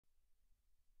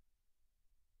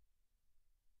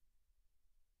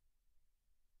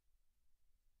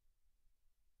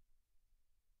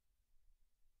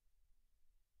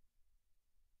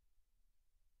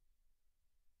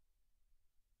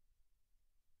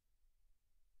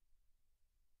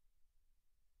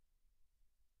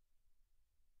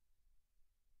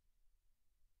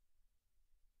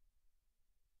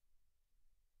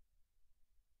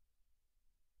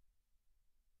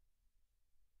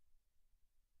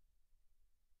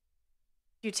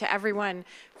you to everyone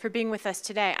for being with us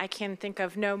today. I can think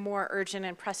of no more urgent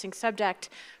and pressing subject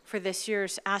for this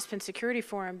year's Aspen Security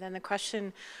Forum than the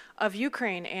question of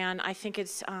Ukraine. And I think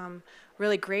it's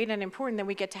really great and important that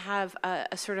we get to have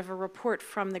a sort of a report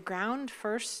from the ground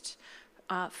first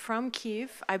from Kyiv.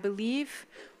 I believe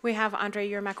we have Andrei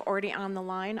Yermak already on the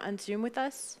line on Zoom with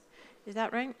us. Is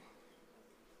that right?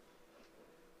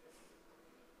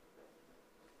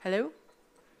 Hello?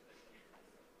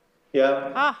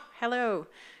 Yeah. Ah, hello.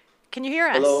 Can you hear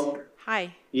us? Hello.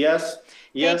 Hi. Yes.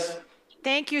 Yes.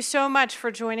 Thank you so much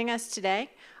for joining us today.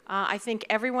 I think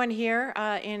everyone here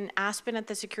in Aspen at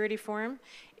the Security Forum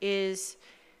is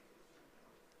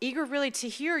eager really to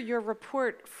hear your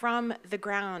report from the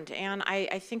ground. And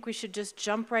I think we should just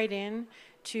jump right in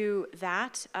to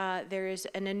that. There is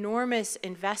an enormous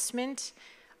investment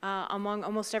among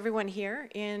almost everyone here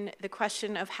in the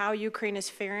question of how Ukraine is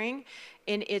faring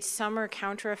in its summer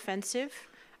counteroffensive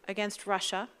against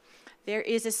Russia. There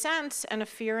is a sense and a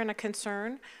fear and a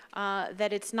concern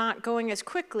that it's not going as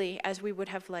quickly as we would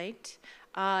have liked.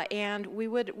 And we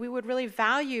would really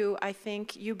value, I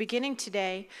think, you beginning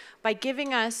today by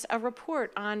giving us a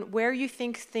report on where you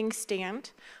think things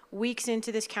stand weeks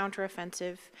into this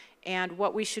counteroffensive and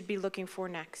what we should be looking for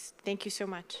next. Thank you so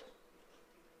much.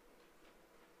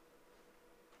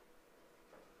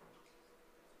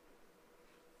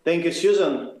 Thank you,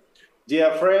 Susan.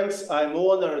 Dear friends, I'm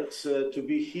honored to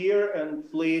be here and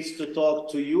pleased to talk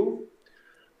to you.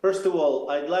 First of all,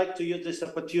 I'd like to use this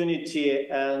opportunity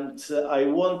and I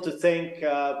want to thank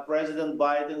President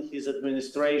Biden, his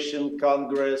administration,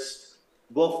 Congress,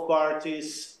 both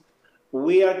parties.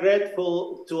 We are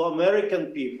grateful to American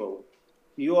people.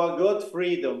 You are got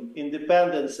freedom,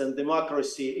 independence, and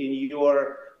democracy in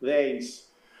your veins,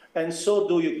 and so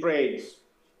do Ukrainians.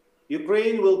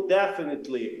 Ukraine will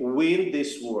definitely win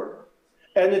this war,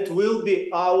 and it will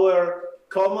be our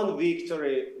common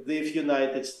victory with the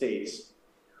United States.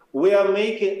 We are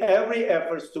making every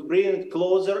effort to bring it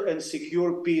closer and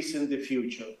secure peace in the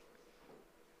future.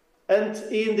 And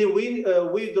in the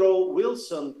Woodrow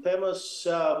Wilson famous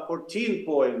 14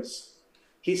 points,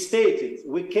 he stated,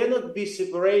 we cannot be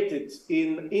separated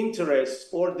in interest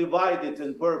or divided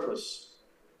in purpose.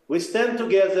 We stand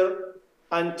together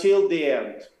until the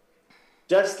end.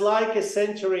 Just like a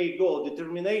century ago,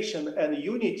 determination and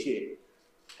unity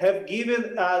have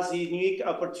given us a unique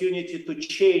opportunity to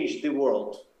change the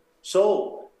world.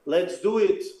 So let's do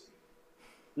it.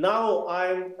 Now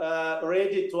I'm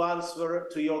ready to answer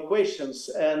to your questions.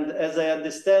 And as I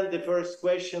understand the first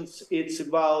questions, it's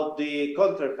about the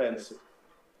counteroffensive.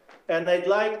 And I'd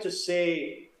like to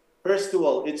say, first of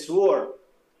all, it's war.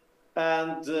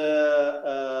 And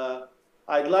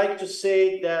I'd like to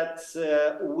say that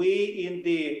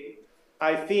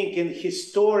I think in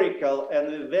historical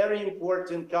and very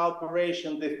important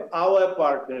cooperation with our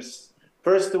partners,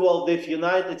 first of all, the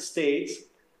United States,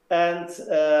 and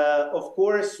of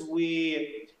course,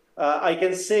 I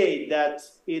can say that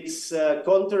it's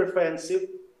counteroffensive.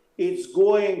 It's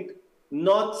going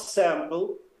not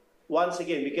simple, once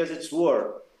again, because it's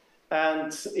war.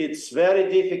 And it's very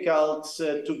difficult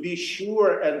to be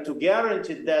sure and to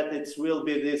guarantee that it will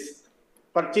be this,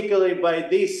 particularly by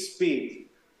this speed.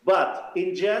 But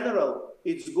in general,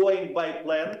 it's going by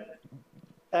plan.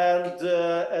 And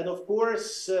of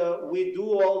course, we do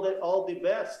all the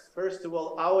best. First of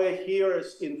all, our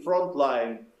heroes in front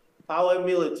line, our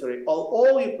military,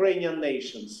 all Ukrainian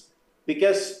nations,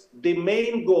 because the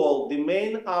main goal,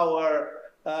 our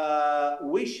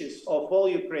wishes of all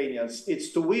Ukrainians, it's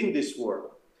to win this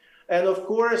war. And of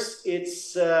course,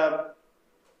 it's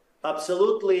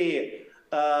absolutely,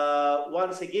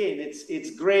 once again,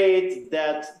 it's great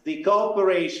that the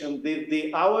cooperation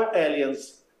with our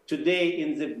alliance today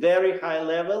in the very high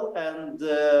level, and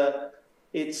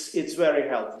it's very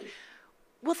healthy.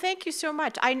 Well, thank you so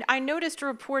much. I noticed a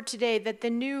report today that the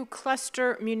new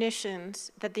cluster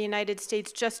munitions that the United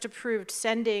States just approved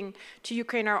sending to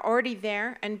Ukraine are already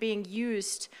there and being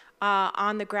used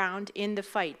on the ground in the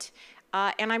fight.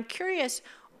 And I'm curious,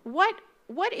 what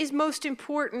is most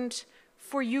important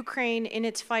for Ukraine in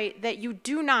its fight that you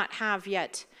do not have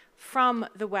yet from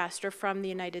the West or from the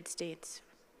United States?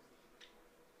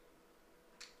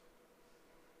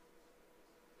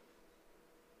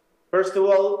 First of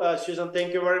all, Susan,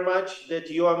 thank you very much that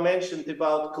you have mentioned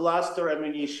about cluster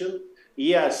ammunition.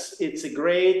 Yes, it's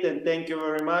great, and thank you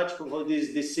very much for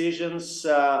these decisions,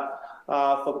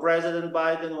 for President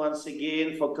Biden, once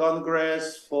again, for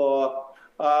Congress, for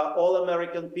all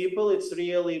American people. It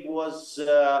really was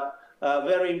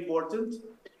very important.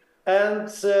 And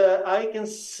I can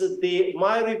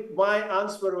my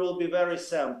answer will be very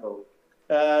simple.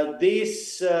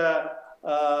 This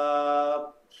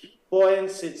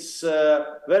points, it's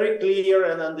very clear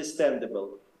and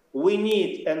understandable. We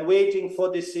need and waiting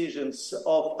for decisions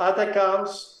of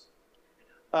ATACMS.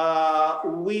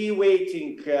 We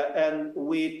waiting and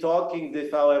we talking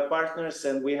with our partners,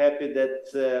 and we're happy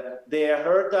that they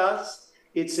heard us.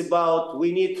 It's about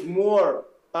we need more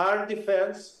air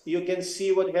defense. You can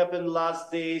see what happened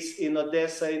last days in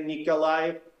Odessa and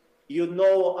Nikolaev. You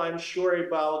know, I'm sure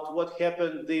about what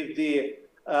happened with the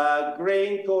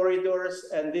grain corridors,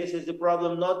 and this is a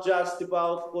problem not just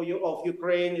about of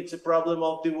Ukraine. It's a problem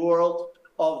of the world,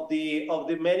 of the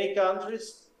many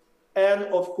countries. And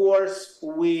of course,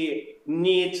 we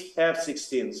need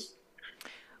F-16s.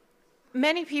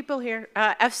 Many people here,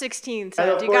 F-16s. And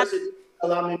of course, it's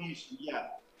ammunition, yeah.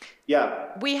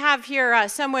 Yeah. We have here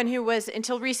someone who was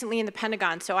until recently in the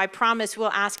Pentagon, so I promise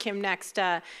we'll ask him next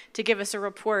to give us a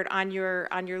report on your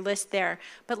list there.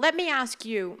 But let me ask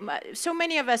you, so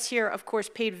many of us here, of course,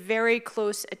 paid very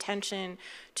close attention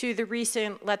to the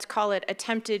recent, let's call it,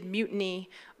 attempted mutiny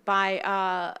by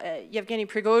Yevgeny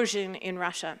Prigozhin in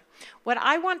Russia. What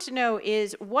I want to know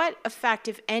is what effect,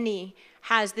 if any,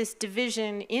 has this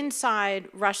division inside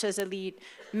Russia's elite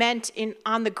meant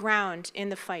on the ground in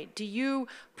the fight? Do you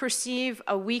perceive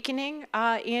a weakening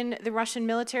in the Russian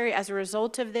military as a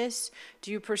result of this?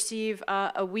 Do you perceive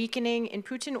a weakening in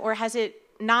Putin, or has it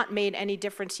not made any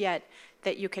difference yet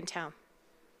that you can tell?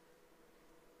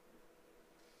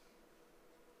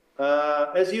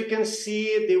 As you can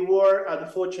see, the war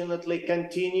unfortunately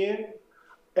continues,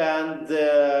 and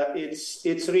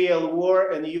it's real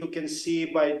war, and you can see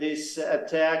by these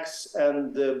attacks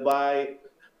and by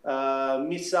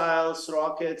missiles,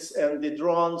 rockets, and the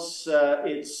drones,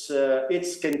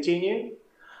 it's continuing.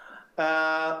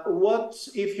 What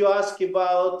if you ask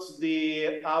about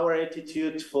our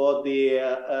attitude for the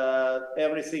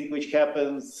everything which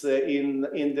happens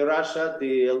in the Russia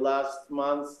the last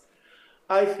month?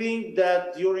 I think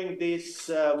that during these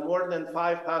more than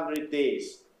 500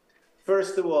 days,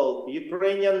 first of all,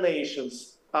 Ukrainian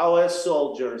nations, our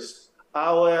soldiers,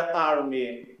 our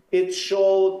army, it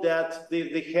showed that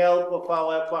the help of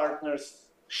our partners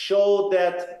showed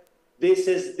that this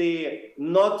is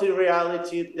not the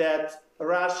reality that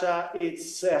Russia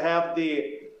have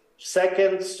the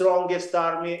second strongest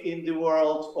army in the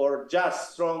world or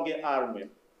just stronger army.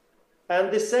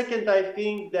 And the second, I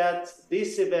think that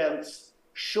these events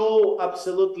show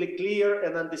absolutely clear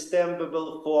and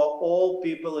understandable for all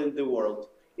people in the world.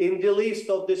 In the list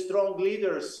of the strong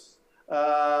leaders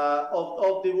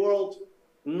of the world,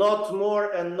 not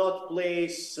more and not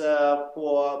place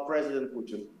for President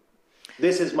Putin.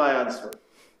 This is my answer.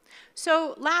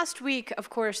 So last week, of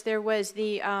course, there was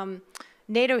the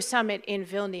NATO summit in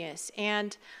Vilnius,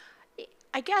 and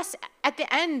I guess at the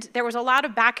end, there was a lot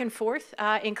of back and forth,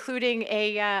 including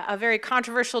a very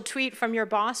controversial tweet from your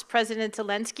boss, President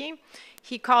Zelensky.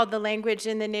 He called the language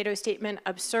in the NATO statement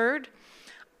absurd.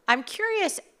 I'm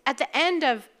curious, at the end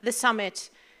of the summit,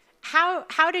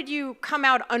 how did you come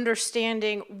out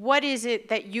understanding what is it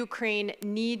that Ukraine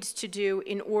needs to do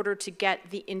in order to get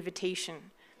the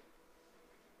invitation?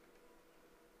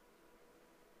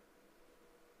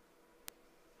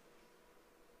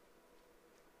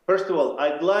 First of all,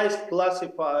 I'd like to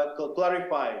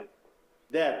clarify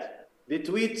that the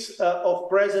tweet of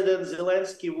President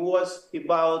Zelensky was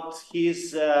about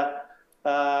his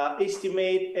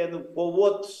estimate and for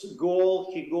what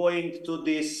goal he going to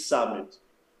this summit.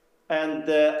 And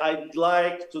I'd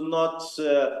like to not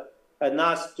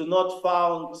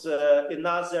found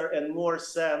another and more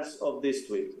sense of this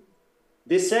tweet.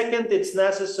 The second, it's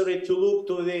necessary to look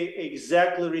to the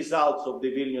exact results of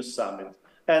the Vilnius summit.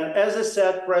 And as I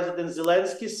said, President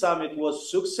Zelensky's summit was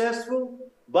successful,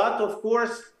 but of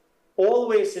course,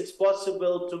 always it's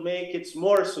possible to make it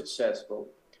more successful.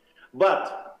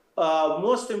 But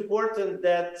most important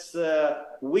that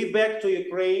we back to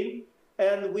Ukraine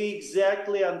and we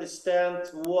exactly understand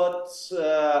what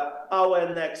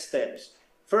our next steps.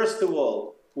 First of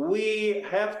all, we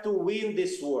have to win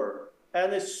this war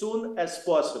and as soon as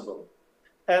possible.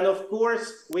 And of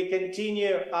course, we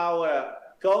continue our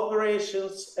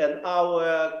cooperations and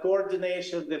our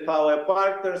coordination with our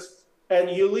partners, and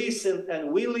you listen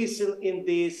and we listen in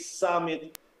this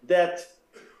summit that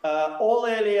all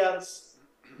alliance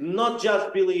not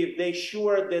just believe, they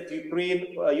sure that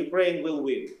Ukraine will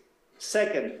win.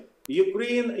 Second,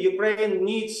 Ukraine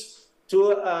needs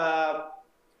to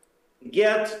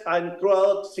get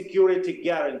unquote security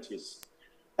guarantees.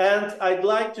 And I'd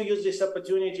like to use this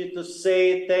opportunity to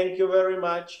say thank you very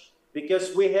much,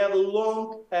 because we have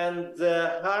long and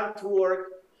hard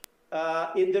work.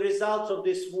 In the results of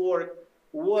this work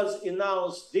was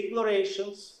announced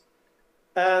declarations,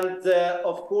 And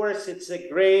of course, it's a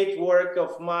great work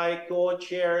of my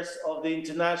co-chairs of the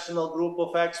international group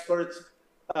of experts,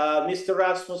 Mr.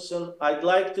 Rasmussen. I'd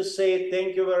like to say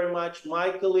thank you very much,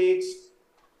 my colleagues,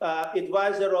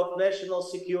 advisor of national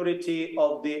security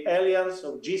of the Alliance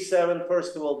of G7,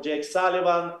 first of all, Jake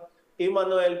Sullivan,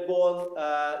 Emmanuel Bon,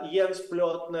 Jens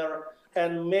Plotner,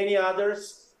 and many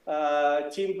others,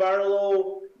 Tim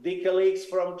Barlow, the colleagues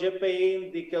from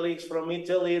Japan, the colleagues from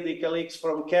Italy, the colleagues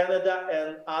from Canada,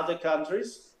 and other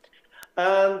countries.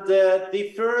 And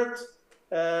the third,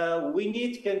 we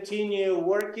need to continue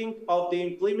working of the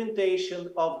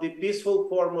implementation of the peaceful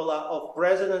formula of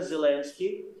President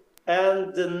Zelensky.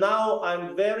 And now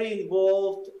I'm very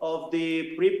involved of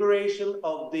the preparation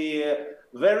of the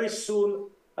very soon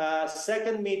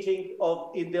second meeting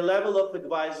in the level of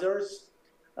advisors,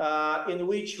 in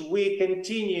which we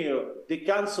continue the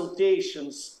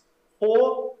consultations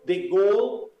for the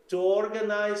goal to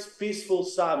organize peaceful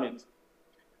summit.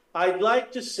 I'd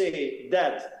like to say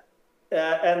that,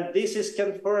 and this is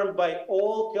confirmed by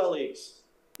all colleagues,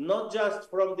 not just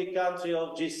from the country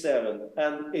of G7,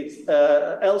 and it's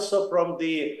also from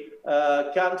the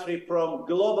country from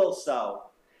Global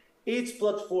South. Its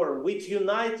platform, which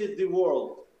united the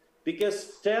world,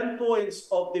 because 10 points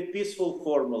of the peaceful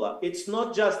formula, it's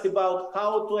not just about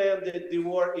how to end the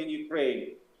war in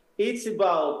Ukraine. It's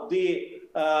about the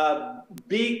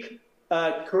big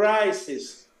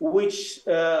crisis which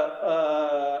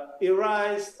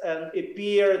arose and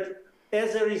appeared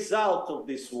as a result of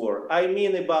this war. I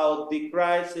mean about the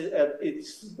crisis,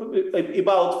 it's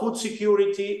about food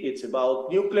security, it's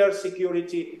about nuclear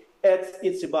security,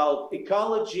 it's about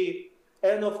ecology,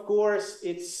 and of course,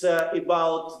 it's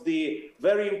about the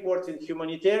very important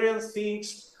humanitarian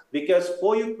things, because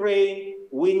for Ukraine,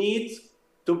 we need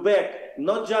to back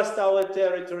not just our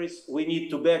territories, we need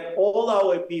to back all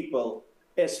our people,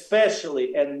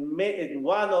 especially, and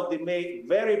one of the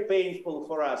very painful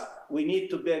for us, we need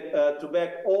to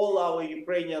back all our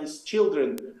Ukrainian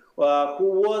children who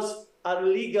was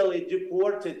illegally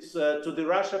deported to the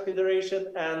Russian Federation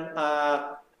and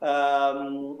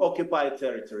occupied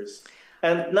territories.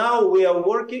 And now we are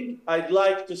working. I'd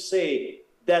like to say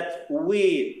that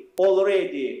we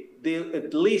already, the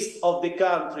list of the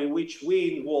country which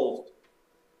we involved,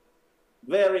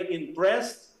 very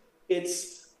impressed.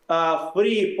 It's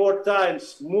 3-4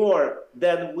 times more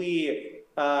than we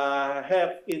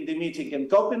have in the meeting in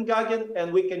Copenhagen,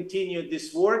 and we continue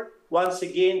this work. Once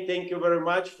again, thank you very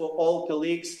much for all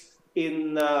colleagues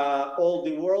in all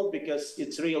the world, because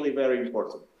it's really very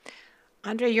important.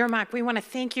 Andrei Yermak, we want to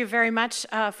thank you very much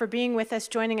for being with us,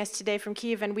 joining us today from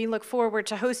Kyiv, and we look forward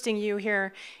to hosting you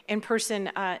here in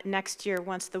person next year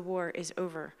once the war is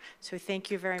over. So thank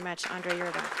you very much, Andrei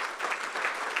Yermak.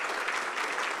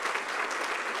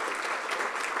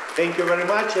 Thank you very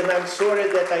much, and I'm sorry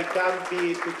that I can't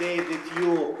be today with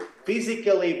you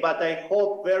physically, but I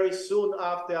hope very soon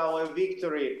after our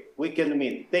victory we can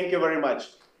meet. Thank you very much.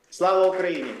 Slava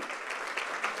Ukraini!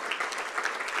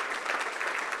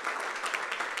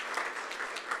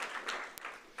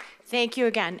 Thank you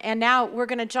again. And now we're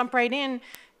going to jump right in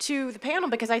to the panel,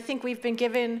 because I think we've been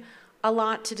given a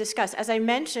lot to discuss. As I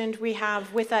mentioned, we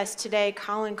have with us today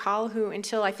Colin Kahl, who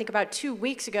until I think about 2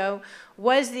 weeks ago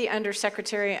was the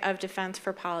Undersecretary of Defense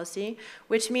for Policy,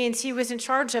 which means he was in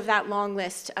charge of that long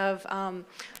list of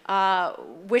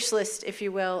wish list, if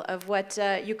you will, of what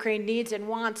Ukraine needs and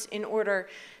wants in order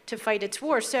to fight its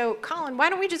war. So Colin, why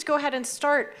don't we just go ahead and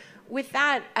start with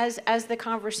that as the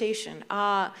conversation.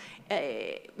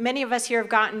 Many of us here have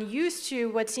gotten used to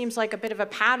what seems like a bit of a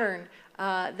pattern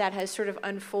that has sort of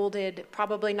unfolded,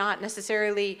 probably not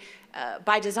necessarily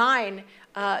by design,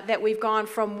 that we've gone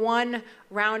from one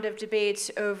round of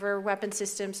debates over weapon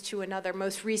systems to another,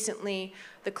 most recently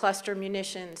the cluster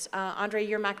munitions. Andrei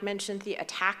Yermak mentioned the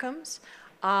ATACMS.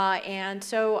 And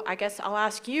so I guess I'll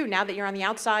ask you, now that you're on the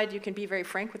outside, you can be very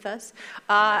frank with us.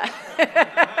 Are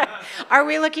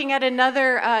we looking at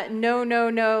another no, no,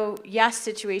 no, yes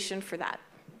situation for that?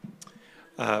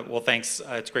 Well, thanks.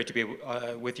 It's great to be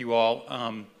with you all.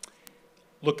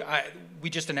 Look, we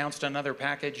just announced another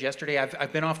package yesterday.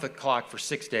 I've been off the clock for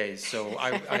 6 days, so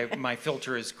my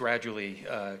filter is gradually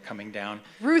coming down.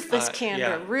 Ruthless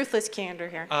candor, ruthless candor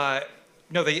here.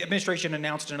 No, the administration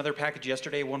announced another package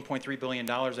yesterday, $1.3 billion.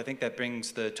 I think that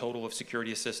brings the total of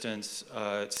security assistance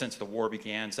since the war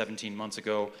began 17 months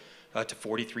ago to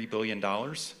 $43 billion.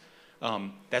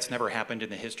 That's never happened in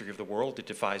the history of the world. It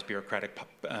defies bureaucratic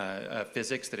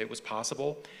physics that it was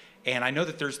possible. And I know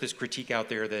that there's this critique out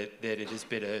there that it has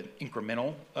been an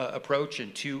incremental approach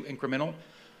and too incremental.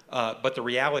 But the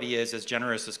reality is, as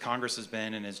generous as Congress has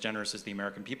been and as generous as the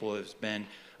American people has been,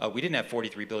 we didn't have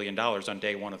 $43 billion on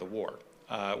day one of the war.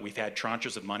 We've had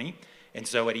tranches of money, and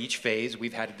so at each phase,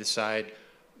 we've had to decide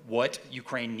what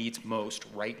Ukraine needs most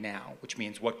right now, which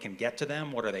means what can get to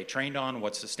them, what are they trained on,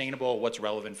 what's sustainable, what's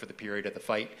relevant for the period of the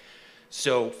fight.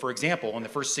 So, for example, in the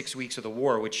first 6 weeks of the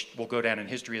war, which will go down in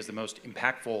history as the most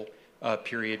impactful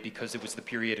period because it was the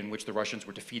period in which the Russians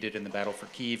were defeated in the battle for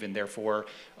Kyiv, and therefore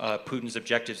Putin's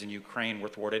objectives in Ukraine were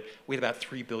thwarted, we had about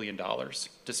 $3 billion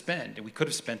to spend. And we could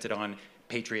have spent it on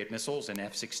Patriot missiles and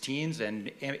F-16s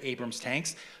and Abrams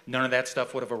tanks. None of that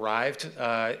stuff would have arrived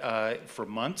for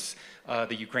months.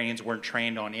 The Ukrainians weren't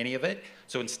trained on any of it.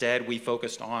 So instead, we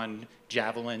focused on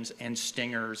javelins and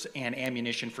stingers and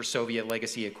ammunition for Soviet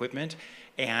legacy equipment.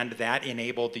 And that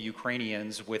enabled the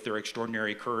Ukrainians, with their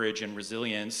extraordinary courage and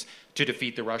resilience, to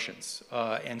defeat the Russians.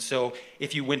 And so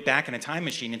if you went back in a time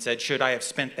machine and said, should I have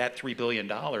spent that $3 billion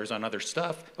on other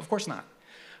stuff? Of course not.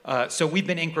 So we've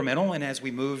been incremental, and as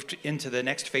we moved into the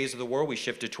next phase of the war, we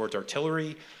shifted towards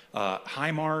artillery,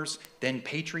 HIMARS, then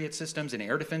Patriot systems and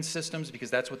air defense systems,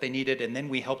 because that's what they needed, and then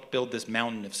we helped build this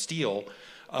mountain of steel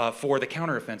for the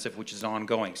counteroffensive, which is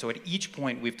ongoing. So at each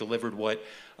point, we've delivered what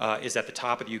is at the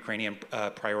top of the Ukrainian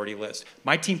priority list.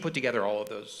 My team put together all of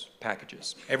those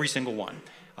packages, every single one.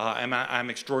 I'm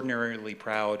extraordinarily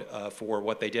proud for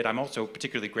what they did. I'm also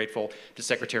particularly grateful to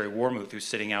Secretary Warmuth, who's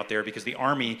sitting out there, because the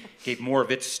Army gave more of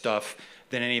its stuff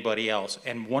than anybody else.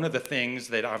 And one of the things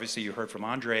that obviously you heard from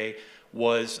Andre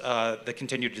was the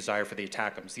continued desire for the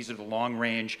ATACMS. These are the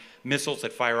long-range missiles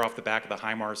that fire off the back of the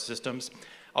HIMARS systems.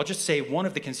 I'll just say one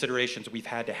of the considerations we've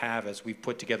had to have as we've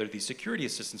put together these security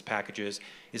assistance packages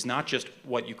is not just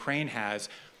what Ukraine has,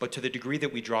 but to the degree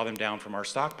that we draw them down from our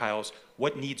stockpiles,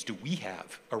 what needs do we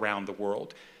have around the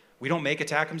world? We don't make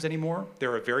ATACMS anymore.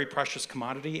 They're a very precious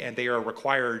commodity, and they are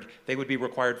required, they would be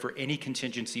required for any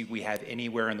contingency we have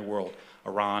anywhere in the world,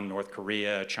 Iran, North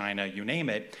Korea, China, you name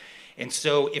it. And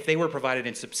so if they were provided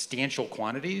in substantial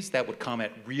quantities, that would come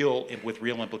with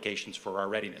real implications for our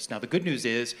readiness. Now, the good news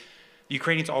is, the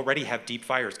Ukrainians already have deep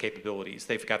fires capabilities.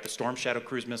 They've got the Storm Shadow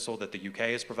cruise missile that the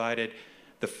UK has provided.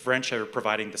 The French are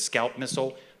providing the Scalp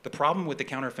missile. The problem with the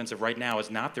counteroffensive right now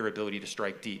is not their ability to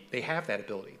strike deep. They have that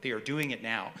ability. They are doing it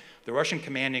now. The Russian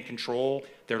command and control,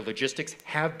 their logistics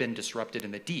have been disrupted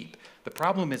in the deep. The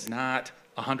problem is not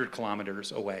 100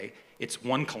 kilometers away. It's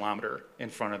 1 kilometer in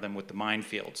front of them with the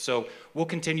minefield. So we'll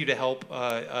continue to help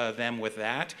them with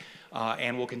that,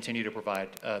 and we'll continue to provide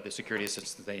the security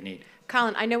assistance they need.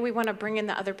 Colin, I know we want to bring in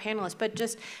the other panelists, but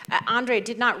just Andre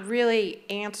did not really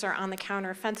answer on the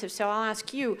counteroffensive, so I'll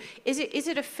ask you, is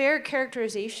it a fair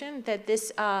characterization that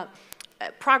this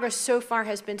progress so far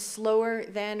has been slower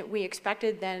than we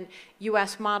expected, than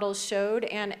U.S. models showed,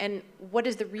 and what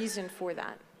is the reason for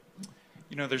that?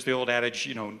 You know, there's the old adage,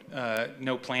 you know,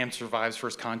 no plan survives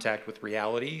first contact with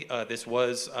reality. This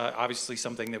was obviously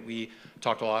something that we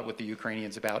talked a lot with the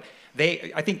Ukrainians about.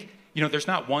 I think, you know, there's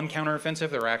not one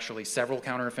counteroffensive. There are actually several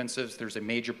counteroffensives. There's a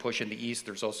major push in the east.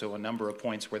 There's also a number of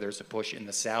points where there's a push in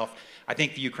the south. I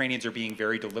think the Ukrainians are being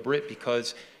very deliberate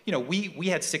because, you know, we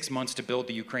had 6 months to build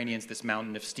the Ukrainians this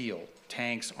mountain of steel.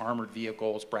 Tanks, armored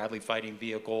vehicles, Bradley fighting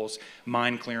vehicles,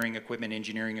 mine clearing equipment,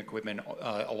 engineering equipment,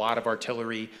 a lot of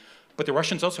artillery. But the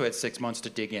Russians also had 6 months to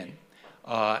dig in.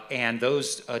 And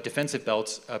those defensive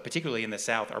belts, particularly in the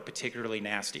south, are particularly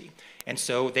nasty. And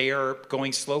so they are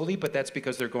going slowly, but that's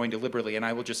because they're going deliberately. And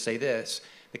I will just say this,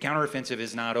 the counteroffensive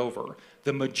is not over.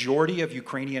 The majority of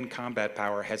Ukrainian combat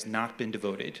power has not been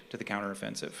devoted to the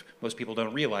counteroffensive. Most people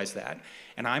don't realize that.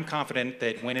 And I'm confident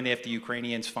that when and if the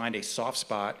Ukrainians find a soft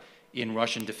spot in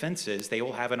Russian defenses, they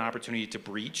will have an opportunity to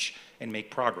breach and make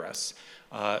progress.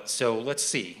 So let's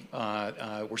see.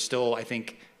 We're still, I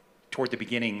think, toward the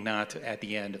beginning, not at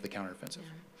the end of the counteroffensive.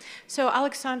 Yeah. So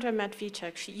Oleksandra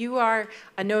Matviichuk, you are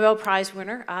a Nobel Prize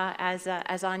winner,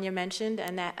 as Anya mentioned,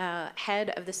 and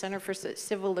head of the Center for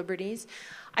Civil Liberties.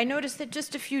 I noticed that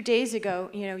just a few days ago,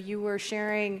 you know, you were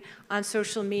sharing on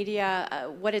social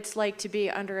media what it's like to be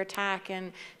under attack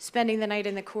and spending the night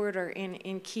in the corridor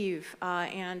in Kyiv.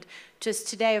 And just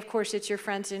today, of course, it's your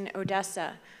friends in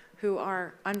Odessa who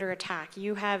are under attack.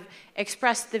 You have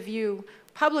expressed the view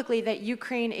publicly that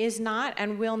Ukraine is not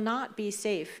and will not be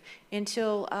safe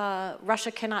until Russia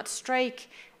cannot strike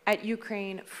at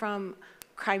Ukraine from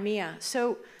Crimea.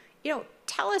 So, you know,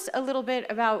 tell us a little bit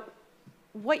about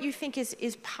what you think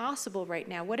is possible right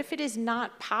now. What if it is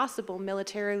not possible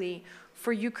militarily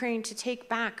for Ukraine to take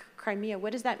back Crimea?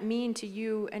 What does that mean to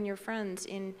you and your friends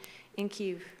in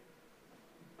Kyiv?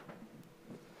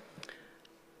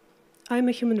 I'm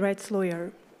a human rights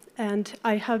lawyer, and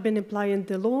I have been applying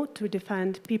the law to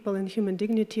defend people and human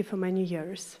dignity for many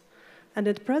years. And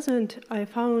at present, I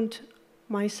found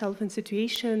myself in a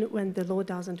situation when the law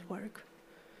doesn't work.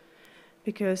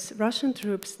 Because Russian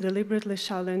troops deliberately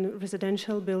shell in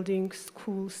residential buildings,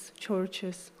 schools,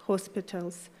 churches,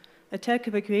 hospitals, attack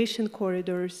evacuation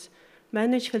corridors,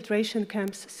 manage filtration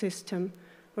camps system,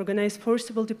 organize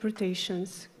forcible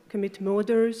deportations, commit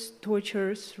murders,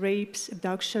 tortures, rapes,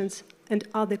 abductions, and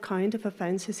other kind of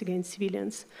offenses against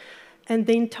civilians. And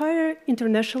the entire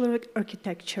international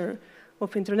architecture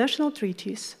of international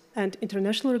treaties and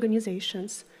international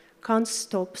organizations can't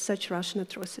stop such Russian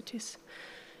atrocities.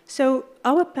 So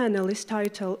our panel is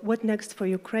titled, What Next for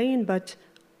Ukraine? But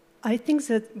I think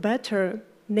the better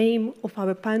name of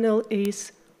our panel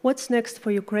is What's Next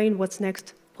for Ukraine? What's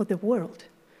Next for the world?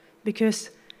 Because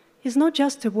it's not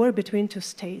just a war between two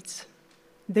states.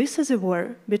 This is a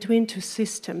war between two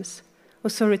systems,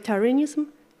 authoritarianism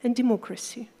and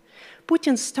democracy.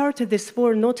 Putin started this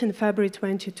war not in February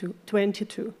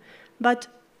 2022, but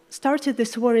started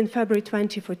this war in February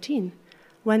 2014,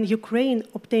 when Ukraine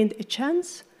obtained a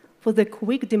chance for the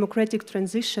quick democratic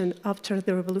transition after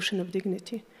the Revolution of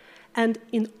Dignity. And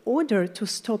in order to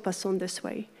stop us on this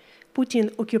way,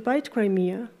 Putin occupied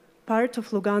Crimea, part of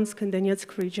Lugansk and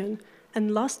Donetsk region,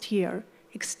 and last year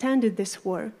extended this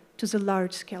war to the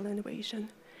large-scale invasion.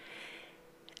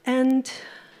 And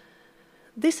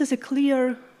this is a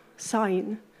clear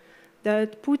sign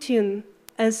that Putin,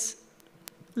 as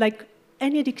like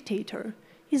any dictator,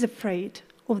 is afraid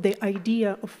of the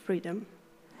idea of freedom.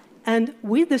 And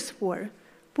with this war,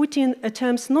 Putin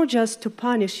attempts not just to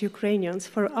punish Ukrainians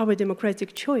for our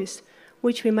democratic choice,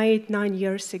 which we made 9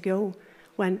 years ago,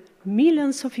 when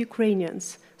millions of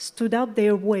Ukrainians stood up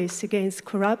their voice against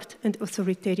corrupt and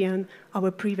authoritarian our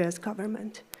previous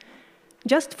government.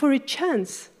 Just for a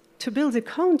chance to build a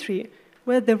country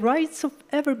where the rights of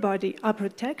everybody are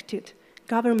protected,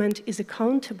 government is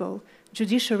accountable,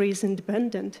 judiciary is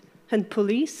independent, and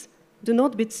police do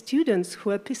not beat students who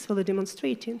are peacefully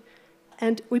demonstrating.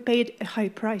 And we paid a high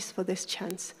price for this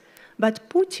chance. But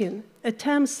Putin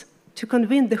attempts to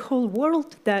convince the whole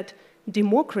world that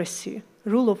democracy,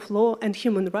 rule of law, and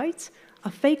human rights are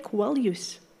fake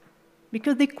values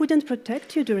because they couldn't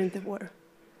protect you during the war.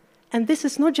 And this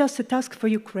is not just a task for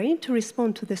Ukraine to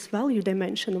respond to this value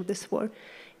dimension of this war.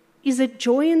 It's a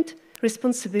joint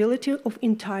responsibility of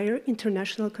entire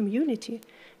international community.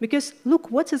 Because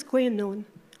look what is going on.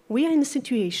 We are in a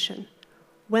situation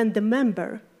when the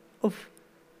member of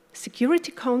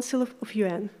Security Council of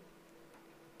UN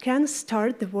can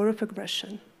start the war of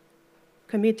aggression,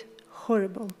 commit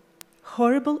horrible,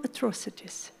 horrible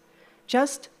atrocities,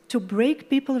 just to break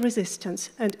people's resistance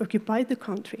and occupy the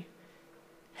country.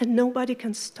 And nobody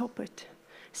can stop it.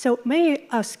 So may I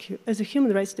ask you, as a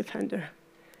human rights defender,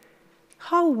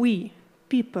 how we,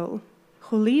 people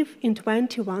who live in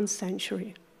 21st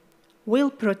century,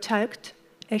 will protect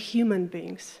human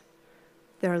beings,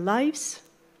 their lives,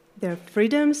 their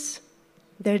freedoms,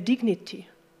 their dignity?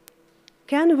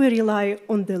 Can we rely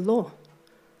on the law,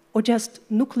 or just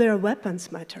nuclear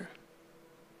weapons matter?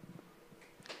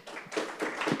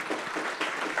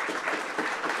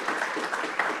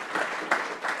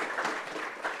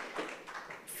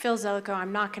 Phil Zelikow,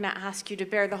 I'm not going to ask you to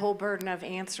bear the whole burden of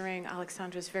answering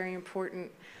Oleksandra's very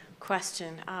important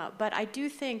question, but I do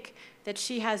think that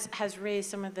she has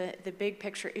raised some of the big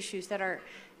picture issues that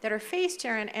are faced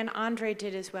here, and Andre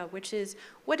did as well, which is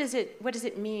what does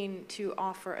it mean to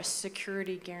offer a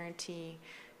security guarantee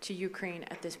to Ukraine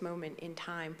at this moment in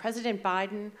time? President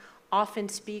Biden often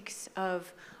speaks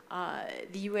of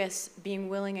the U.S. being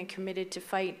willing and committed to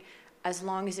fight as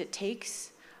long as it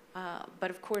takes.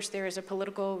 But of course, there is a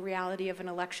political reality of an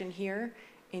election here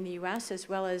in the US, as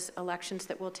well as elections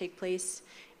that will take place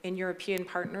in European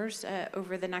partners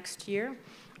over the next year.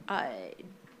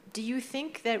 Do you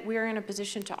think that we're in a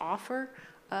position to offer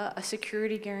a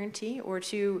security guarantee, or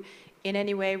to in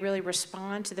any way really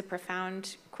respond to the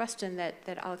profound question that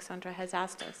Oleksandra has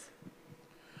asked us?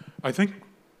 I think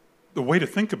the way to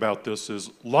think about this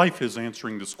is life is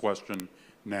answering this question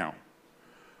now.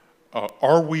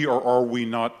 Are we or are we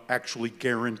not actually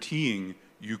guaranteeing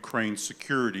Ukraine's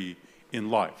security in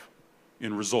life,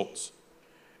 in results?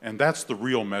 And that's the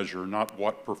real measure, not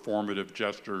what performative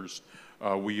gestures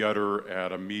we utter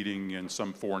at a meeting in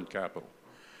some foreign capital.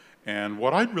 And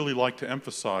what I'd really like to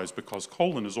emphasize, because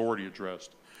Colin has already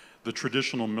addressed the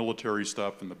traditional military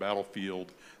stuff in the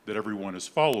battlefield that everyone is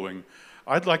following,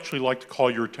 I'd actually like to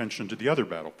call your attention to the other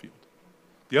battlefield,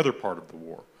 the other part of the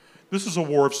war. This is a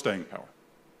war of staying power.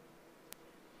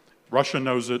 Russia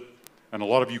knows it, and a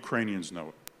lot of Ukrainians know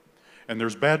it. And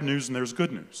there's bad news and there's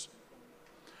good news.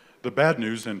 The bad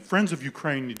news, and friends of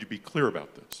Ukraine need to be clear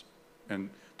about this and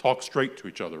talk straight to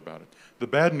each other about it. The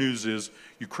bad news is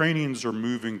Ukrainians are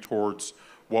moving towards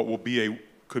what will be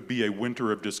could be a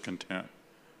winter of discontent,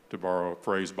 to borrow a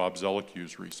phrase Bob Zelikow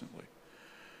used recently.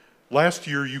 Last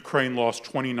year, Ukraine lost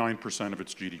 29% of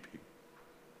its GDP.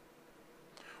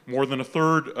 More than a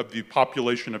third of the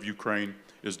population of Ukraine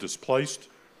is displaced,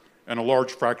 and a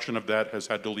large fraction of that has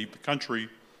had to leave the country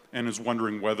and is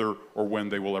wondering whether or when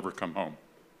they will ever come home.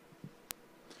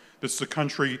 This is a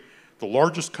country, the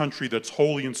largest country that's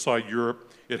wholly inside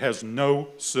Europe. It has no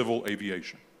civil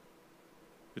aviation.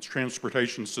 Its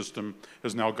transportation system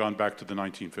has now gone back to the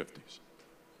 1950s.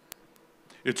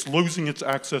 It's losing its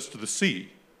access to the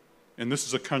sea, and this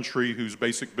is a country whose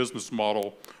basic business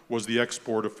model was the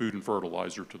export of food and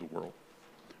fertilizer to the world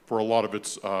for a lot of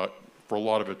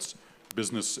its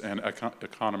business and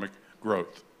economic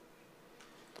growth.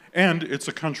 And it's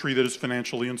a country that is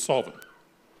financially insolvent.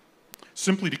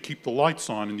 Simply to keep the lights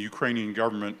on in the Ukrainian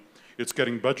government, it's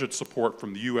getting budget support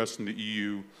from the US and the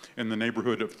EU in the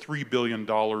neighborhood of $3 billion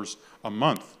a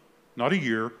month, not a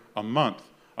year, a month,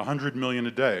 100 million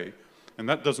a day. And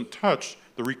that doesn't touch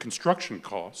the reconstruction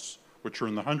costs, which are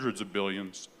in the hundreds of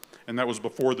billions, and that was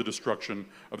before the destruction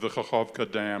of the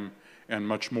Kakhovka Dam and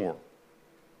much more.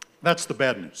 That's the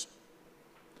bad news.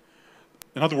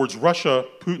 In other words, Russia,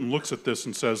 Putin looks at this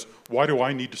and says, why do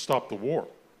I need to stop the war?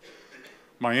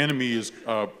 My enemy is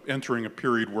entering a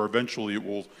period where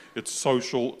eventually its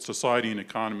society and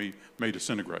economy may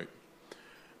disintegrate.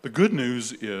 The good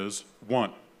news is,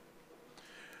 one,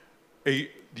 the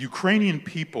Ukrainian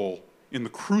people in the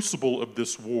crucible of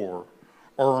this war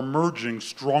are emerging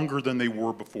stronger than they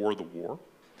were before the war.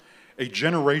 A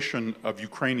generation of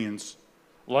Ukrainians,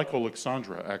 like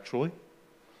Oleksandra actually,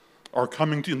 are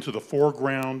coming into the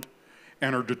foreground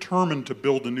and are determined to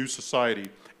build a new society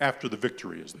after the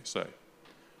victory, as they say.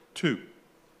 Two,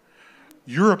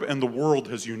 Europe and the world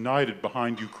has united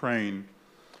behind Ukraine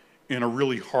in a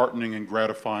really heartening and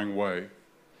gratifying way,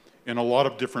 in a lot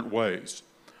of different ways.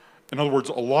 In other words,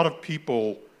 a lot of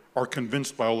people are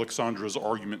convinced by Oleksandra's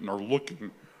argument and are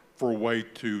looking for a way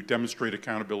to demonstrate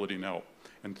accountability and help.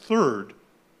 And third,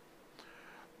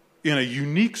 in a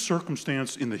unique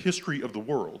circumstance in the history of the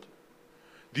world,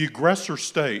 the aggressor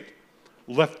state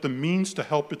left the means to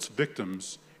help its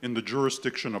victims in the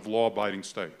jurisdiction of law-abiding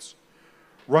states.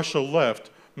 Russia left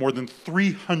more than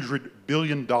 $300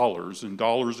 billion in dollars and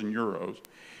euros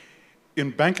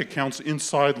in bank accounts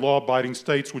inside law-abiding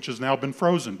states, which has now been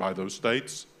frozen by those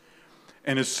states,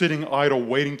 and is sitting idle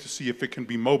waiting to see if it can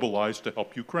be mobilized to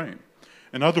help Ukraine.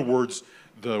 In other words,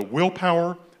 the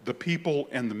willpower, the people,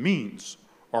 and the means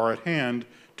are at hand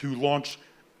to launch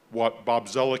what Bob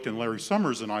Zelikow and Larry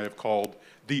Summers and I have called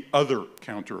the other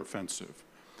counteroffensive,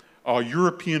 a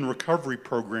European recovery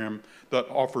program that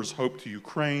offers hope to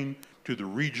Ukraine, to the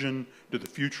region, to the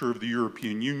future of the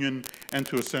European Union, and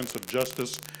to a sense of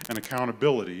justice and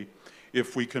accountability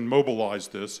if we can mobilize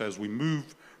this as we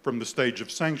move from the stage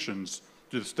of sanctions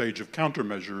to the stage of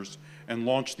countermeasures and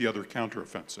launch the other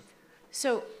counteroffensive.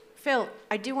 So, Phil,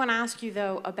 I do want to ask you,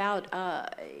 though, about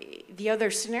the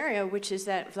other scenario, which is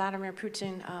that Vladimir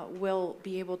Putin will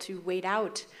be able to wait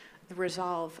out the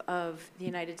resolve of the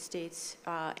United States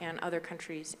and other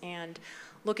countries. And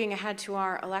looking ahead to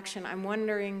our election, I'm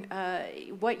wondering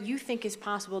what you think is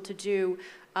possible to do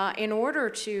in order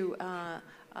to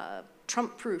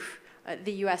Trump-proof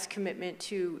the U.S. commitment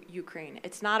to Ukraine.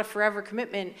 It's not a forever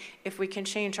commitment if we can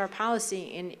change our policy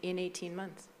in 18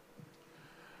 months.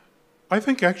 I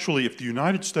think actually if the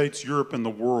United States, Europe, and the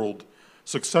world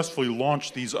successfully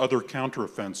launch these other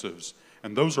counteroffensives,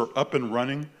 and those are up and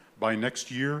running by next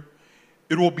year,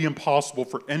 it will be impossible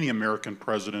for any American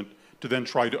president to then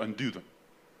try to undo them.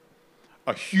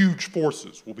 Huge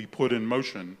forces will be put in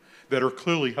motion that are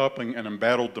clearly helping an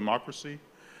embattled democracy,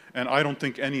 and I don't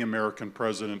think any American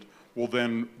president will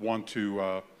then want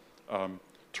to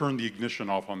turn the ignition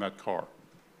off on that car.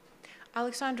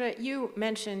 Oleksandra, you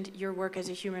mentioned your work as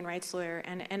a human rights lawyer,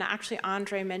 and actually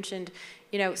Andre mentioned,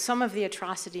 some of the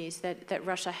atrocities that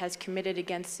Russia has committed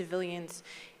against civilians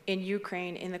in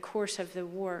Ukraine in the course of the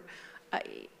war.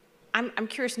 I'm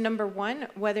curious, number one,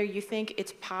 whether you think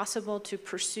it's possible to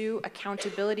pursue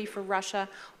accountability for Russia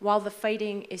while the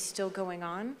fighting is still going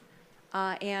on,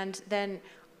 and then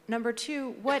number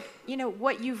two, what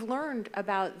you've learned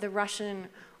about the Russian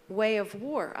way of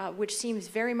war, which seems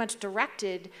very much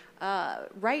directed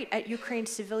right at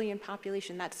Ukraine's civilian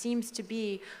population. That seems to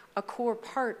be a core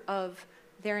part of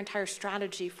their entire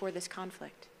strategy for this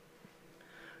conflict.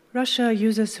 Russia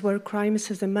uses war crimes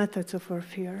as a method of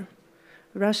warfare.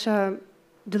 Russia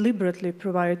deliberately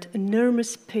provides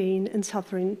enormous pain and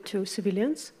suffering to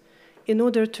civilians in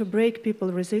order to break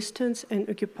people's resistance and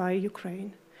occupy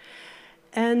Ukraine.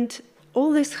 And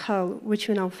all this hell which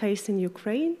we now face in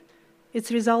Ukraine,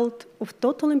 it's a result of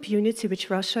total impunity which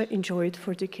Russia enjoyed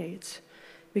for decades.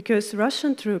 Because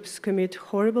Russian troops commit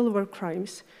horrible war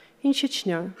crimes in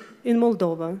Chechnya, in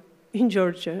Moldova, in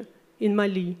Georgia, in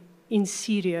Mali, in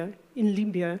Syria, in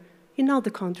Libya, in other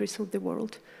countries of the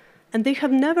world. And they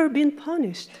have never been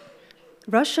punished.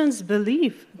 Russians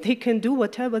believe they can do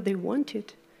whatever they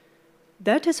wanted.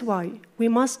 That is why we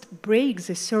must break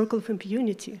the circle of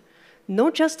impunity,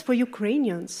 not just for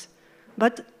Ukrainians,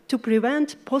 but to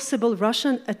prevent possible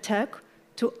Russian attack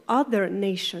to other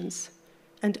nations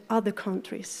and other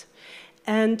countries.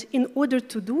 And in order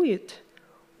to do it,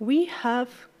 we have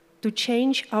to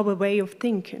change our way of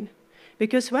thinking.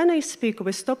 Because when I speak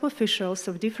with top officials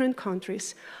of different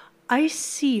countries, I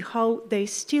see how they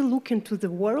still look into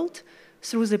the world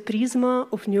through the prism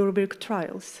of Nuremberg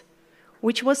trials,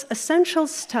 which was an essential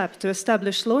step to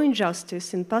establish law and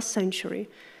justice in the past century.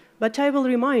 But I will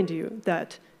remind you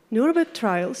that Nuremberg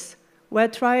trials were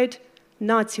tried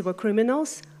Nazi war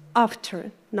criminals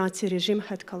after Nazi regime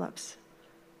had collapsed.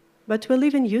 But we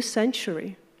live in a new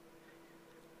century.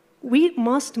 We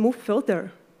must move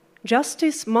further.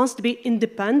 Justice must be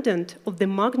independent of the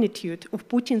magnitude of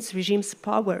Putin's regime's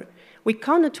power. We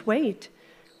cannot wait.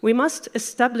 We must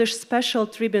establish a special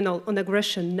tribunal on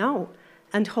aggression now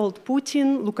and hold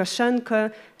Putin,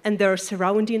 Lukashenko, and their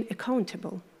surrounding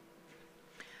accountable.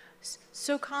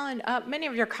 So, Colin, many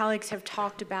of your colleagues have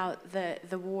talked about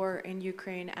the war in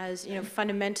Ukraine as,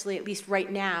 fundamentally, at least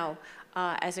right now,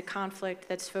 as a conflict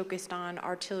that's focused on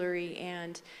artillery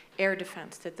and air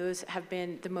defense, that those have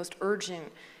been the most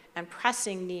urgent and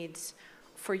pressing needs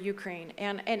for Ukraine.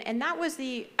 And that was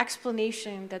the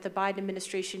explanation that the Biden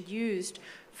administration used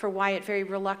for why it very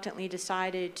reluctantly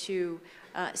decided to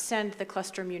send the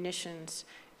cluster munitions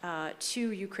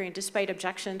to Ukraine, despite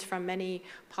objections from many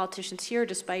politicians here,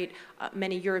 despite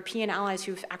many European allies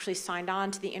who've actually signed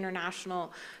on to the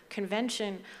international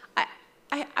convention.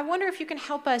 I wonder if you can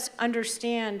help us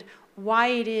understand why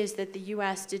it is that the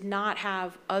U.S. did not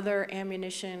have other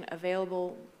ammunition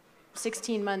available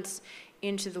 16 months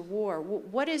into the war.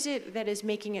 What is it that is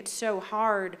making it so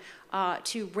hard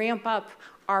to ramp up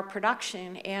our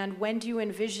production, and when do you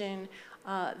envision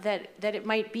that it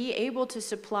might be able to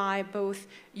supply both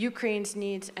Ukraine's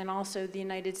needs and also the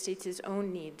United States'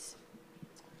 own needs?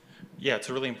 Yeah, it's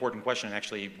a really important question, and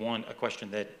actually a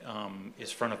question that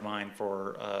is front of mind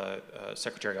for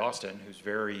Secretary Austin, who's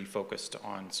very focused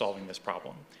on solving this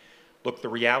problem. Look, the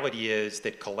reality is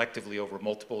that collectively over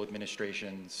multiple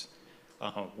administrations,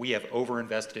 we have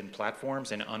overinvested in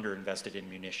platforms and underinvested in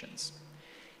munitions.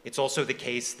 It's also the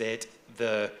case that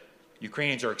the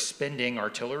Ukrainians are expending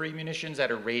artillery munitions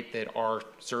at a rate that our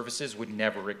services would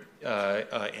never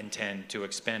intend to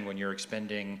expend. When you're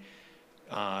expending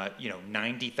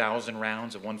 90,000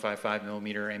 rounds of 155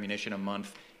 millimeter ammunition a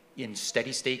month in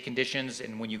steady state conditions,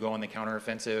 and when you go on the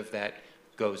counteroffensive, that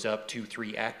goes up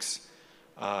 2-3x.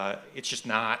 It's just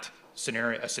not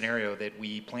a scenario that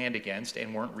we planned against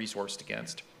and weren't resourced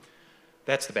against.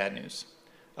 That's the bad news.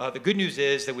 The good news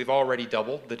is that we've already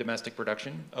doubled the domestic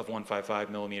production of 155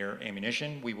 millimeter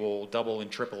ammunition. We will double and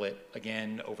triple it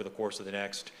again over the course of the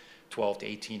next 12 to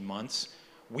 18 months.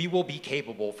 We will be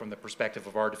capable, from the perspective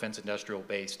of our defense industrial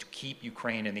base, to keep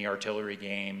Ukraine in the artillery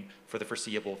game for the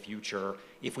foreseeable future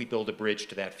if we build a bridge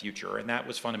to that future. And that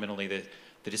was fundamentally the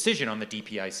decision on the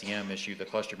DPICM issue, the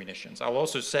cluster munitions. I'll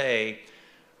also say,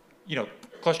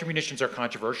 cluster munitions are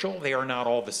controversial. They are not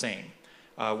all the same.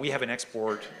 We have an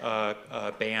export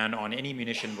ban on any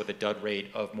munition with a dud rate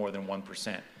of more than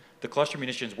 1%. The cluster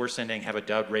munitions we're sending have a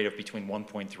dud rate of between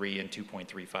 1.3 and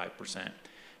 2.35%.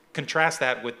 Contrast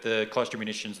that with the cluster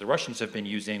munitions the Russians have been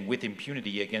using with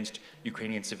impunity against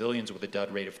Ukrainian civilians with a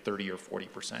dud rate of 30 or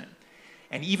 40%.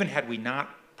 And even had we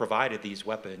not provided these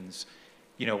weapons,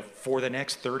 for the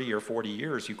next 30 or 40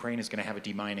 years, Ukraine is going to have a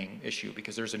demining issue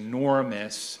because there's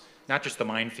enormous, not just the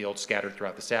minefields scattered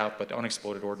throughout the south, but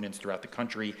unexploded ordnance throughout the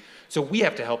country. So we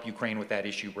have to help Ukraine with that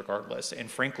issue regardless. And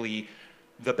frankly,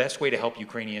 the best way to help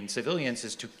Ukrainian civilians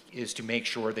is to make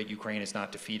sure that Ukraine is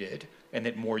not defeated and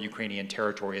that more Ukrainian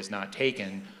territory is not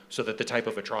taken, so that the type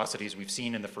of atrocities we've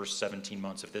seen in the first 17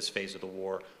 months of this phase of the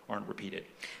war aren't repeated.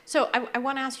 So I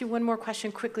want to ask you one more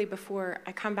question quickly before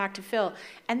I come back to Phil,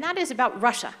 and that is about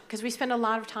Russia, because we spend a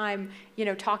lot of time,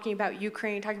 talking about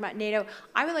Ukraine, talking about NATO.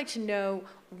 I would like to know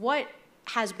what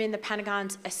has been the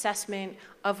Pentagon's assessment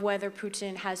of whether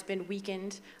Putin has been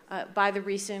weakened by the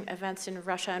recent events in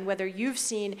Russia, and whether you've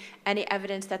seen any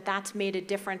evidence that that's made a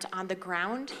difference on the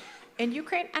ground in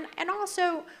Ukraine, and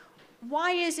also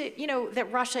why is it,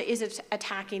 that Russia is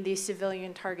attacking these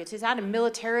civilian targets? Is that a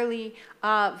militarily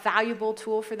valuable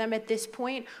tool for them at this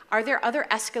point? Are there other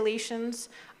escalations,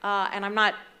 and I'm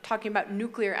not talking about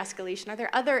nuclear escalation, are there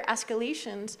other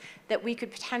escalations that we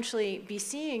could potentially be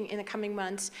seeing in the coming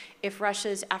months if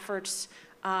Russia's efforts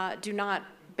do not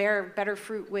bear better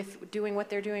fruit with doing what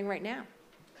they're doing right now?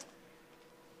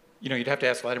 You'd have to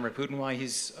ask Vladimir Putin why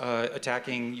he's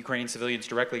attacking Ukrainian civilians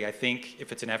directly. I think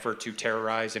if it's an effort to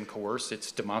terrorize and coerce,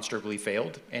 it's demonstrably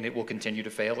failed, and it will continue to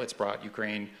fail. It's brought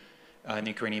Ukraine and the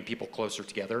Ukrainian people closer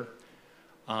together.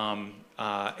 And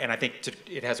I think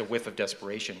it has a whiff of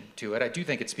desperation to it. I do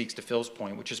think it speaks to Phil's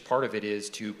point, which is part of it is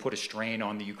to put a strain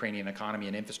on the Ukrainian economy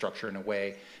and infrastructure in a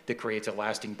way that creates a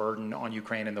lasting burden on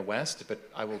Ukraine and the West, but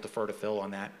I will defer to Phil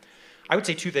on that. I would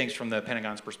say two things from the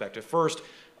Pentagon's perspective. First,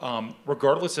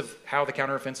 regardless of how the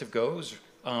counteroffensive goes,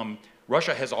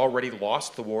 Russia has already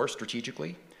lost the war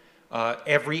strategically.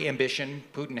 Every ambition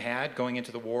Putin had going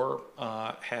into the war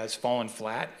has fallen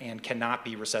flat and cannot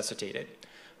be resuscitated.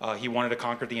 He wanted to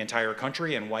conquer the entire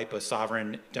country and wipe a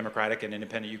sovereign, democratic, and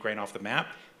independent Ukraine off the map.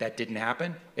 That didn't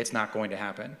happen. It's not going to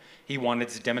happen. He wanted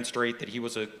to demonstrate that he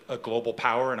was a global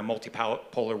power in a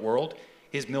multipolar world.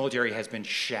 His military has been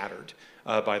shattered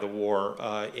by the war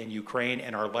in Ukraine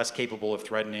and are less capable of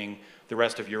threatening the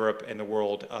rest of Europe and the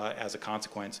world as a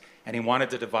consequence. And he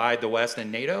wanted to divide the West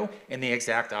and NATO, and the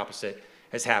exact opposite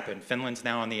has happened. Finland's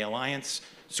now in the alliance.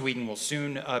 Sweden will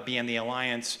soon be in the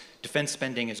alliance. Defense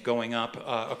spending is going up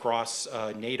across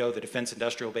NATO. The defense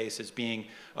industrial base is being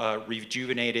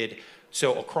rejuvenated.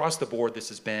 So across the board, this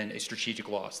has been a strategic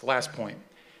loss. Last point.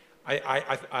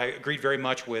 I agreed very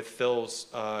much with Phil's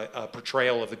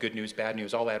portrayal of the good news, bad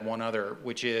news. I'll add one other,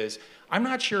 which is I'm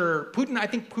not sure I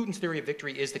think Putin's theory of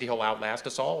victory is that he'll outlast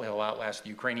us all. He'll outlast the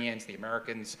Ukrainians, the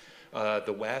Americans,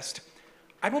 the West.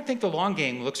 I don't think the long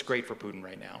game looks great for Putin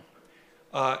right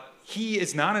now. He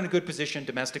is not in a good position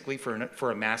domestically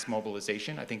for a mass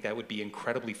mobilization. I think that would be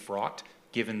incredibly fraught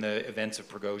given the events of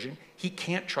Prigozhin. He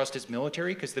can't trust his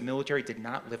military because the military did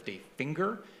not lift a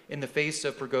finger in the face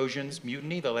of Prigozhin's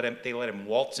mutiny. They let him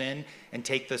waltz in and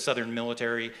take the Southern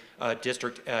Military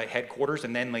District headquarters,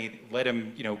 and then they let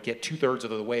him get 2/3 of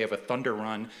the way of a thunder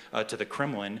run to the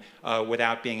Kremlin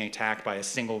without being attacked by a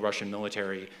single Russian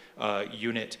military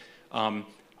unit.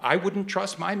 I wouldn't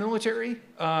trust my military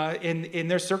in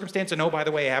their circumstance. And oh, by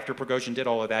the way, after Prigozhin did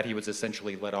all of that, he was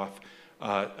essentially let off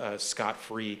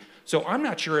scot-free. So I'm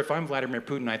not sure if I'm Vladimir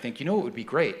Putin, I think, it would be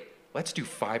great. Let's do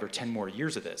 5 or 10 more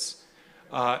years of this.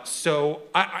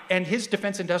 And his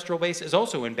defense industrial base is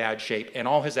also in bad shape, and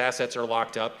all his assets are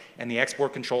locked up, and the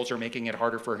export controls are making it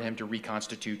harder for him to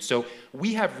reconstitute. So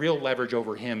we have real leverage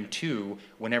over him, too,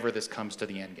 whenever this comes to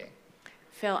the end game.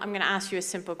 Phil, I'm going to ask you a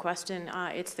simple question.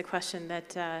 It's the question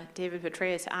that David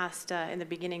Petraeus asked in the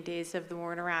beginning days of the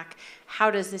war in Iraq.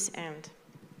 How does this end?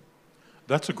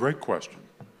 That's a great question.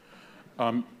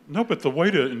 No, but the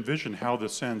way to envision how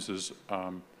this ends is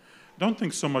don't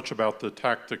think so much about the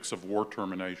tactics of war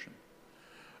termination.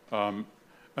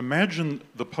 Imagine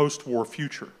the post-war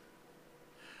future.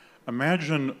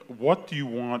 Imagine what do you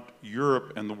want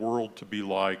Europe and the world to be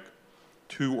like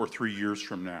 2 or 3 years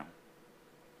from now.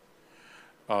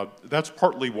 That's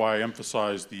partly why I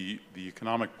emphasize the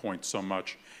economic point so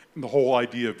much, and the whole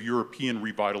idea of European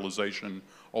revitalization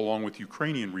along with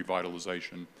Ukrainian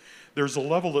revitalization. There's a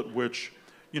level at which,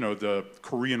 the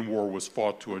Korean War was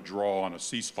fought to a draw on a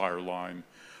ceasefire line,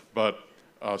 but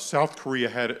South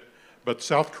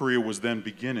Korea was then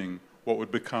beginning what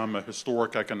would become a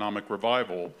historic economic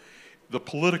revival. The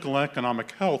political and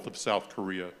economic health of South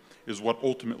Korea is what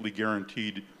ultimately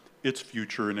guaranteed its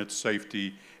future and its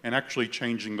safety, and actually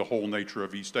changing the whole nature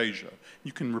of East Asia.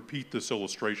 You can repeat this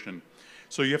illustration.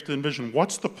 So you have to envision,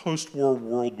 what's the post-war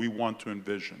world we want to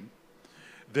envision?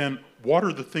 Then what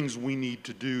are the things we need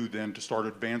to do then to start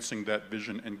advancing that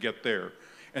vision and get there?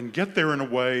 And get there in a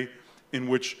way in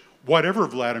which whatever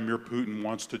Vladimir Putin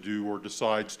wants to do or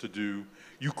decides to do,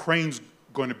 Ukraine's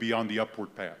going to be on the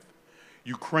upward path.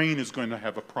 Ukraine is going to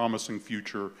have a promising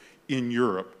future in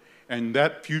Europe, and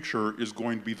that future is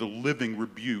going to be the living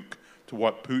rebuke to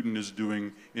what Putin is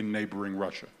doing in neighboring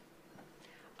Russia.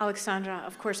 Oleksandra,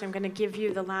 of course, I'm going to give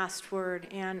you the last word,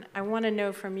 and I want to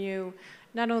know from you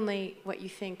not only what you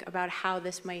think about how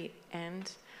this might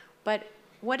end, but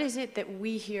what is it that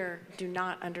we here do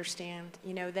not understand,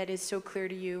 that is so clear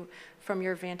to you from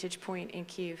your vantage point in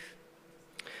Kyiv?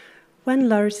 When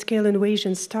large-scale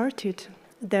invasion started,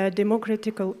 the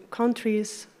democratic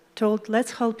countries told,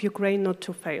 let's help Ukraine not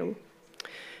to fail.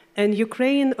 And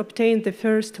Ukraine obtained the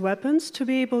first weapons to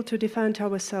be able to defend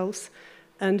ourselves,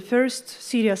 and first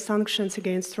serious sanctions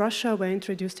against Russia were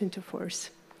introduced into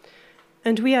force.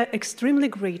 and we are extremely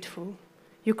grateful.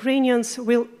 Ukrainians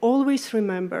will always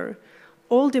remember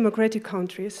all democratic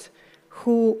countries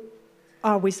who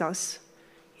are with us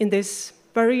in this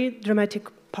very dramatic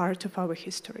part of our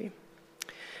history.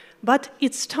 But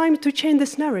it's time to change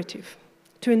this narrative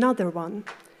to another one.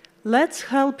 Let's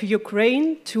help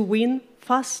Ukraine to win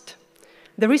fast.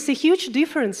 There is a huge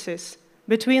difference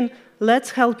between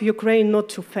let's help Ukraine not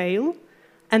to fail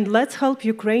and let's help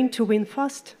Ukraine to win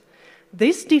fast.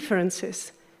 These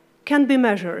differences can be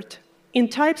measured in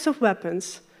types of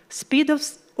weapons, speed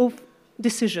of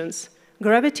decisions,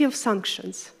 gravity of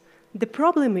sanctions. The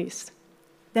problem is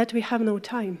that we have no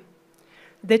time.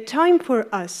 The time for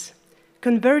us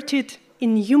converted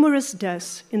in numerous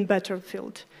deaths in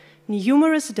battlefield,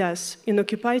 numerous deaths in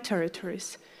occupied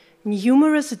territories,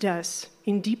 numerous deaths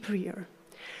in deep rear.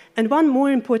 And one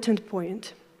more important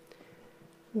point.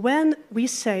 When we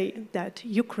say that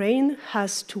Ukraine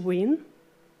has to win,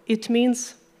 it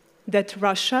means that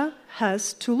Russia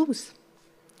has to lose.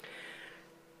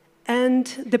 And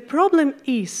the problem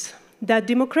is that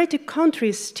democratic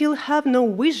countries still have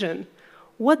no vision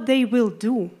what they will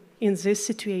do in this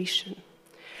situation.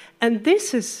 And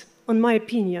this is, in my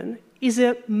opinion, is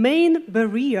a main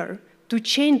barrier to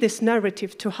change this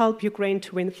narrative to help Ukraine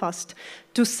to win fast,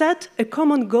 to set a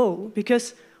common goal,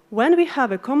 because when we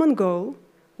have a common goal,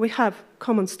 we have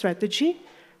common strategy,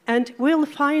 and we'll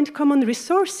find common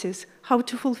resources how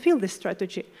to fulfill this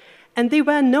strategy. And there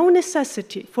were no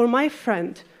necessity for my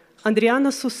friend,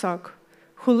 Andriana Susak,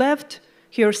 who left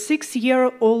her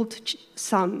 6-year-old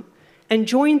son and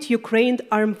joined Ukraine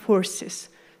armed forces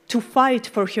to fight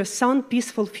for her son's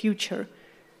peaceful future.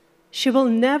 She will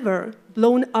never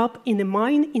blown up in a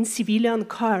mine in civilian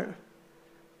car,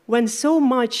 when so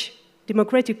much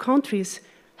democratic countries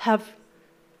have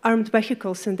armed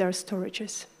vehicles in their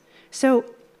storages. So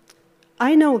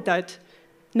I know that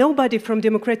nobody from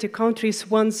democratic countries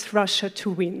wants Russia to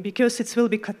win because it will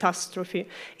be catastrophe.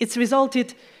 It's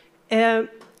resulted a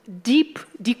deep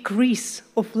decrease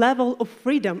of level of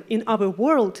freedom in our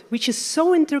world, which is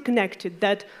so interconnected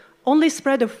that only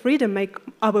spread of freedom make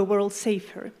our world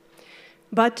safer.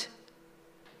 But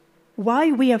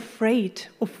why we are afraid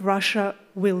of Russia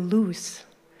will lose?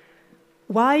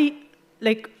 Why,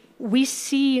 we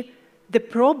see the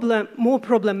problem more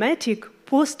problematic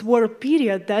post-war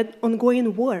period than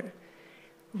ongoing war?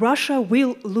 Russia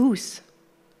will lose.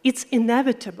 It's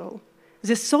inevitable.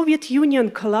 The Soviet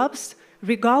Union collapsed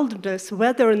regardless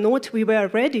whether or not we were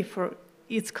ready for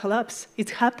its collapse. It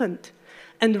happened.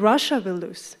 And Russia will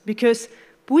lose because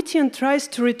Putin tries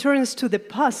to return to the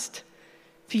past.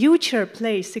 Future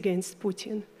plays against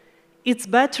Putin. It's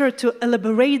better to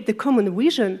elaborate the common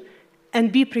vision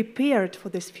and be prepared for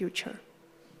this future.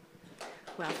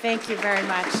 Well, thank you very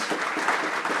much.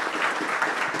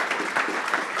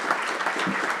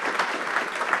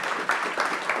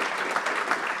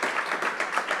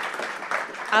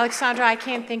 Oleksandra, I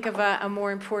can't think of a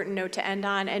more important note to end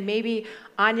on, and maybe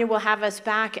Anya will have us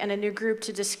back and a new group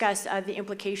to discuss the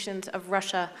implications of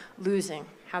Russia losing.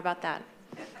 How about that?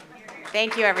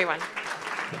 Thank you, everyone.